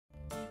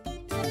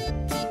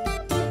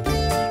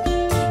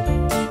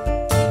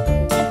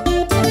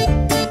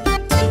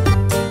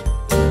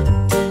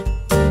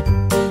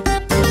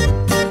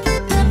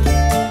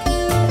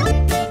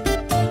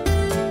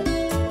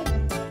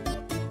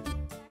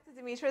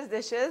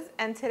Dimitra's Dishes,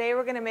 and today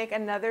we're going to make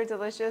another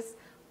delicious,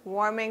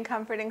 warming,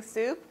 comforting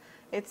soup.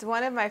 It's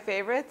one of my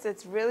favorites.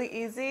 It's really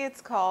easy.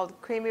 It's called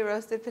creamy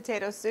roasted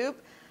potato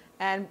soup,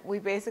 and we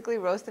basically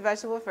roast the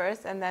vegetable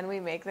first, and then we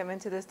make them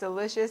into this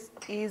delicious,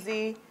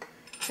 easy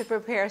to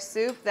prepare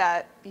soup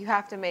that you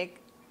have to make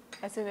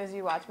as soon as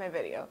you watch my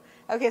video.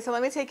 Okay, so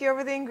let me take you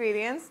over the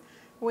ingredients.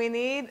 We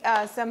need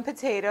some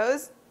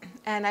potatoes,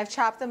 and I've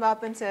chopped them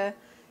up into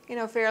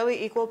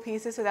fairly equal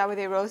pieces so that way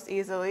they roast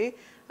easily.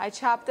 I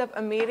chopped up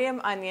a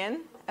medium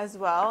onion as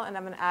well, and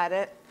I'm going to add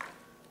it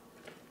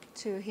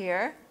to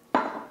here.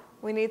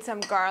 We need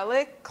some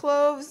garlic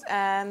cloves,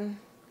 and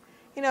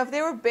if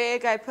they were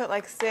big I'd put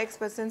like 6,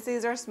 but since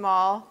these are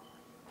small,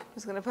 I'm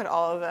just going to put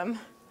all of them.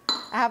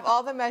 I have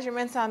all the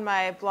measurements on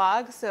my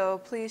blog, so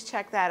please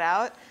check that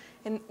out.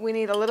 And we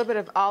need a little bit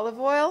of olive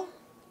oil,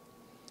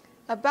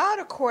 about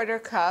a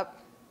 1/4 cup.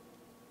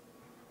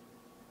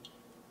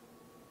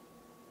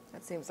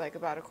 That seems like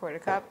about a 1/4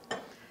 cup.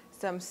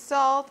 Some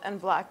salt and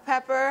black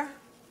pepper.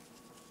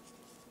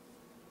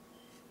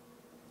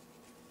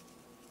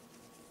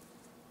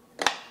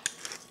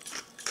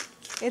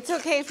 It's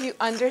okay if you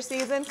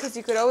under-season, because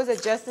you could always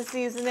adjust the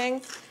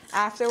seasoning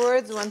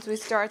afterwards once we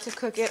start to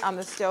cook it on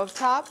the stove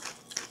top.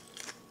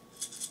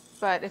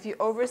 But if you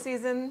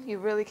over-season, you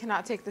really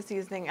cannot take the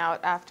seasoning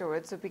out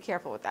afterwards, so be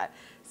careful with that.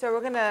 So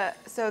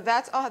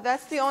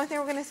that's the only thing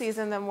we're gonna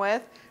season them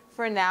with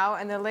for now,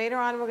 and then later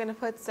on we're gonna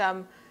put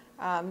some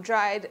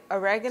dried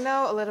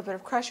oregano, a little bit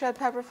of crushed red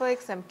pepper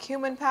flakes, some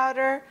cumin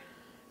powder,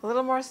 a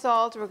little more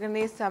salt. We're going to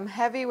need some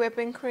heavy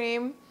whipping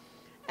cream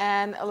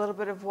and a little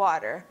bit of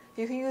water.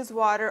 You can use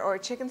water or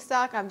chicken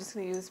stock. I'm just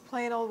going to use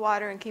plain old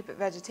water and keep it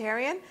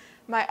vegetarian.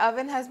 My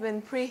oven has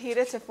been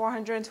preheated to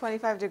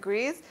 425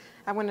 degrees.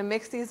 I'm going to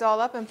mix these all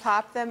up and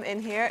pop them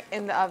in here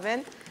in the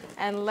oven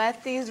and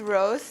let these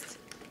roast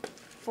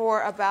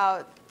for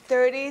about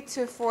 30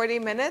 to 40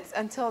 minutes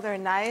until they're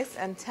nice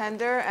and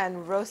tender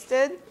and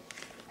roasted.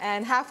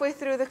 And halfway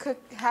through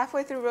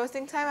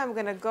roasting time, I'm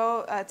going to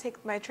go take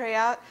my tray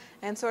out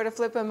and sort of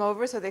flip them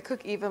over so they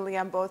cook evenly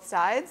on both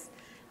sides.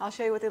 I'll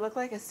show you what they look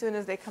like as soon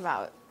as they come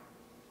out.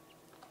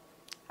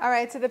 All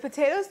right, so the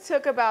potatoes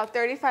took about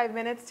 35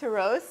 minutes to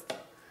roast,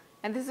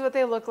 and this is what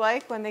they look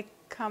like when they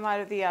come out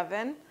of the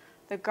oven.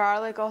 The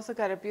garlic also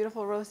got a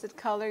beautiful roasted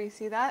color. You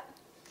see that?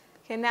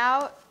 Okay,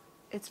 now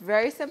it's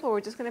very simple. We're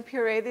just going to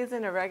puree these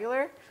in a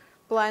regular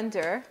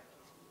blender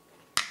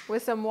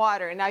with some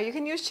water. Now you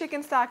can use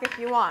chicken stock if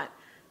you want,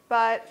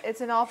 but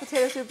it's an all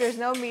potato soup. There's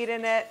no meat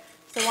in it,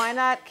 so why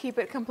not keep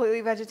it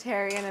completely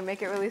vegetarian and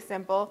make it really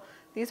simple.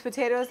 These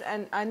potatoes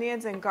and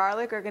onions and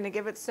garlic are going to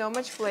give it so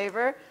much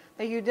flavor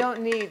that you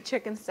don't need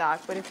chicken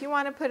stock, but if you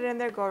want to put it in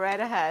there, go right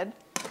ahead.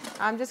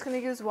 I'm just going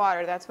to use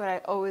water. That's what I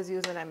always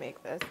use when I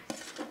make this.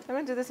 I'm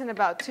going to do this in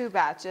about 2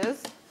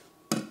 batches.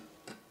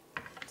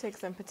 Take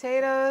some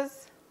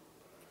potatoes,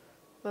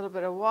 a little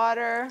bit of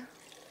water.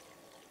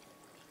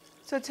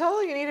 So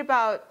total you need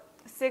about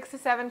 6 to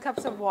 7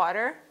 cups of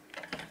water,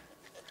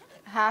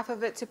 half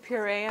of it to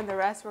puree, and the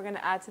rest we're going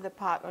to add to the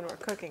pot when we're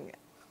cooking it.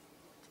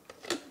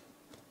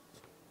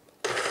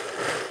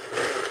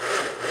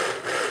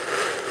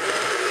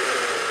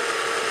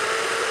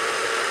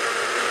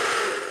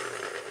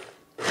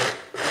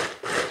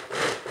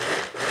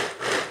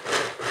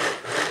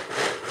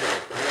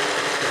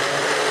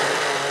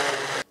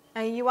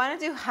 And you want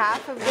to do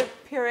half of the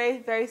puree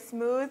very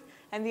smooth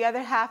and the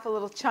other half a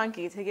little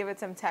chunky to give it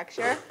some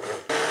texture.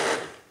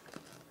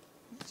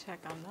 Check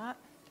on that.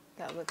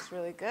 That looks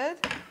really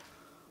good.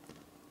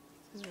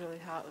 This is really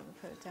hot. Let me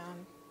put it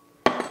down.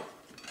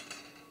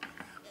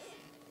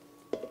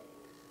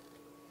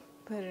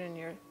 Put it in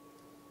your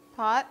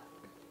pot.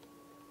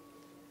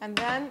 And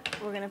then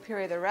we're going to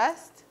puree the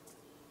rest.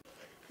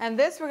 And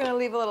this we're going to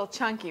leave a little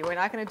chunky. We're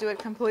not going to do it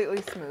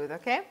completely smooth,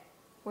 okay?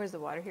 Where's the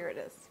water? Here it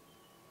is.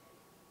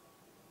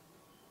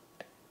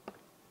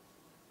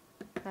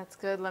 That's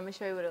good. Let me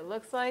show you what it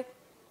looks like.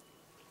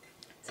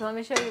 So let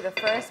me show you the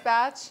first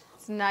batch.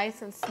 It's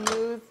nice and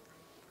smooth.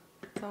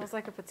 It's almost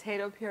like a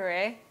potato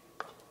puree.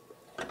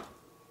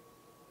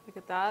 Look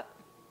at that.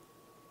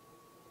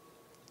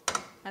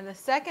 And the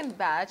second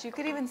batch, you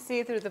could even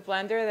see through the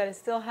blender that it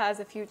still has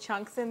a few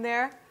chunks in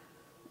there.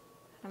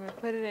 I'm going to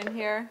put it in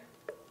here.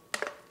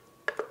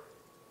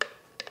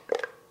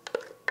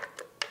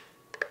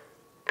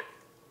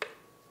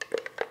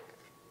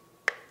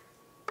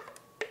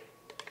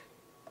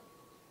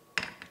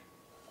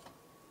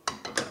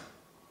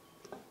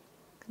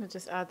 I'll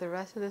just add the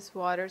rest of this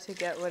water to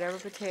get whatever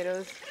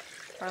potatoes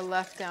are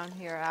left down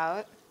here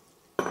out.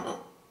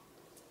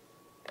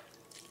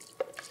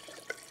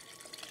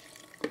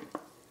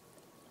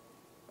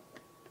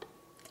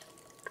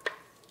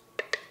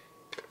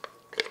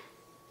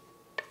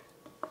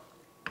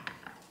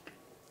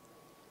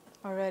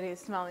 Already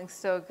it's smelling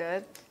so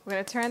good. We're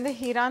going to turn the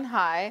heat on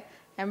high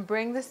and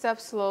bring this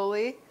up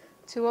slowly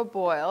to a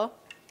boil.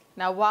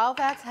 Now while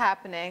that's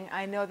happening,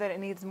 I know that it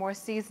needs more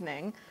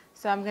seasoning,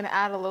 so I'm going to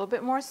add a little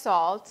bit more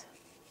salt.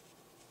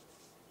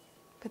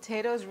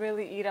 Potatoes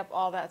really eat up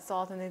all that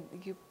salt, and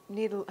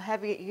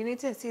need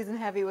to season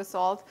heavy with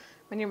salt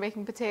when you're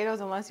making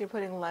potatoes unless you're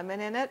putting lemon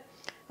in it.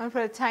 I'm going to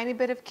put a tiny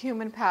bit of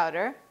cumin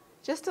powder,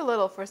 just a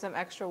little for some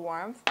extra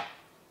warmth.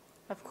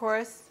 Of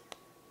course,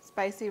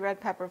 spicy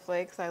red pepper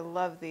flakes. I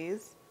love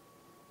these.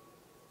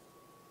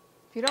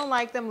 If you don't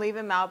like them, leave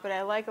them out, but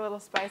I like a little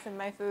spice in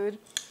my food.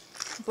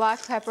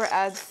 Black pepper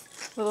adds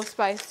a little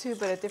spice too,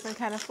 but a different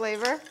kind of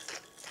flavor.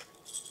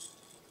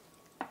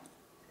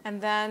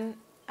 And then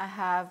I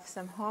have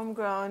some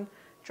homegrown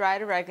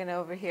dried oregano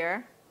over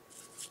here.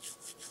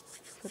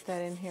 Put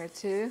that in here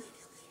too.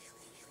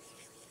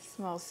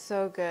 Smells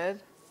so good.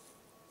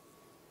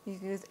 You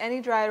can use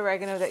any dried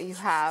oregano that you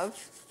have.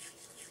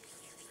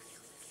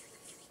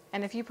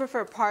 And if you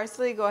prefer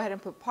parsley, go ahead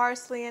and put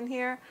parsley in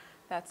here.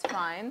 That's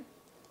fine.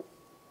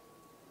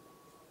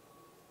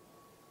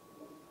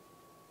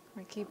 I'm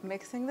going to keep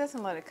mixing this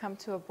and let it come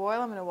to a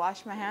boil. I'm going to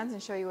wash my hands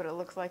and show you what it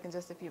looks like in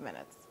just a few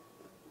minutes.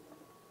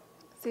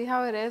 See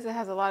how it is? It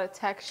has a lot of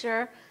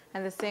texture,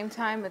 and at the same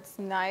time it's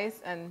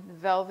nice and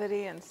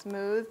velvety and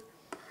smooth.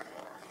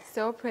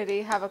 So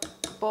pretty. Have a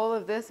bowl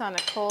of this on a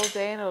cold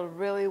day and it'll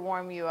really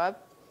warm you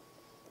up.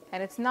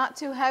 And it's not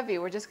too heavy.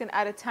 We're just going to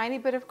add a tiny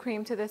bit of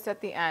cream to this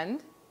at the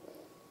end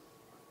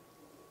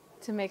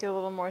to make it a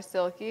little more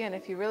silky. And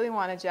if you really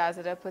want to jazz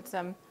it up, put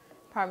some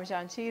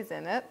Parmesan cheese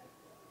in it.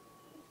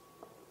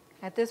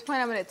 At this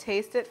point, I'm going to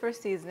taste it for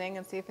seasoning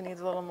and see if it needs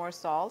a little more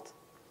salt.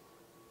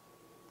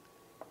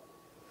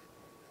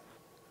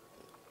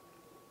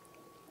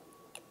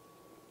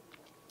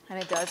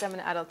 And it does. I'm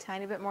going to add a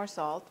tiny bit more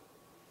salt.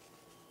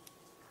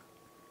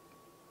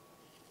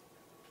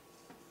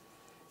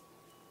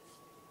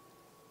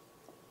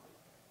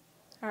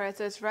 All right,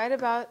 so it's right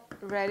about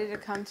ready to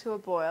come to a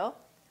boil.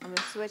 I'm going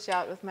to switch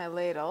out with my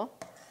ladle.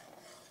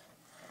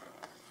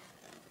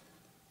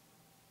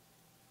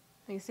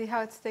 You see how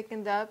it's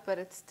thickened up, but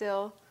it's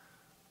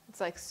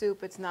like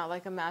soup. It's not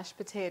like a mashed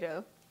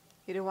potato.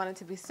 You don't want it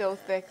to be so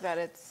thick that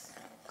it's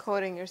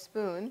coating your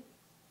spoon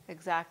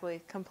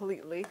exactly,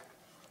 completely.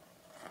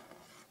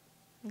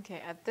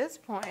 Okay, at this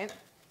point,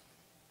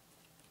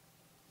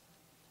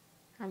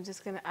 I'm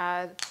just going to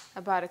add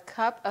about a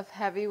cup of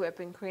heavy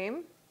whipping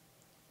cream.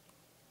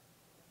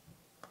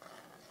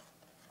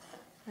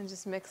 And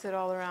just mix it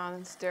all around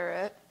and stir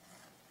it.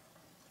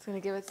 It's going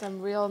to give it some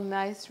real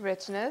nice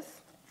richness.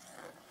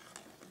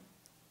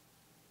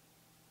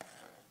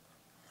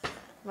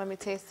 Let me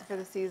taste it for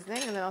the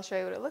seasoning, and then I'll show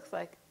you what it looks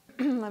like.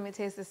 Let me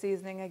taste the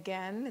seasoning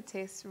again. It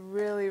tastes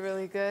really,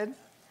 really good.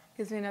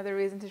 Gives me another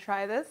reason to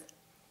try this.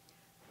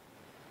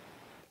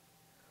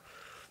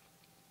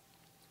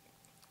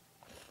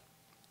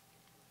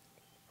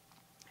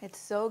 It's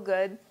so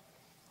good.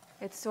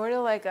 It's sort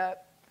of like a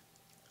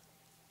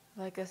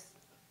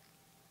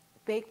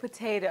baked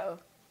potato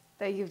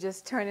that you've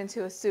just turned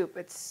into a soup.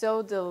 It's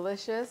so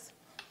delicious.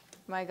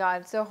 My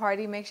God, it's so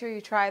hearty. Make sure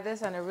you try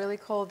this on a really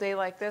cold day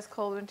like this,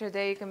 cold winter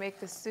day. You can make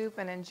this soup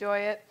and enjoy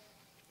it.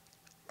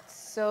 It's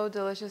so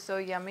delicious, so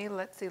yummy.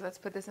 Let's see, let's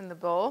put this in the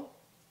bowl.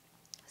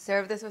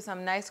 Serve this with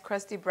some nice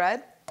crusty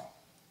bread.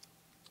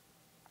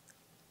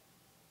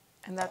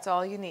 And that's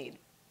all you need.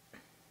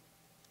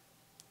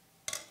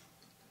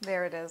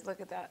 There it is,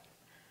 look at that.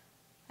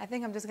 I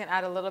think I'm just gonna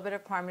add a little bit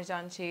of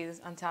Parmesan cheese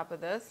on top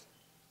of this.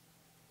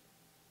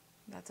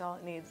 That's all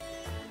it needs.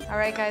 All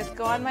right, guys,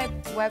 go on my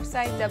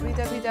website,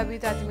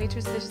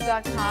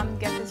 www.dimitrasdishes.com,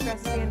 get this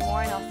recipe and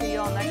more, and I'll see you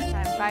all next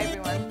time. Bye,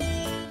 everyone.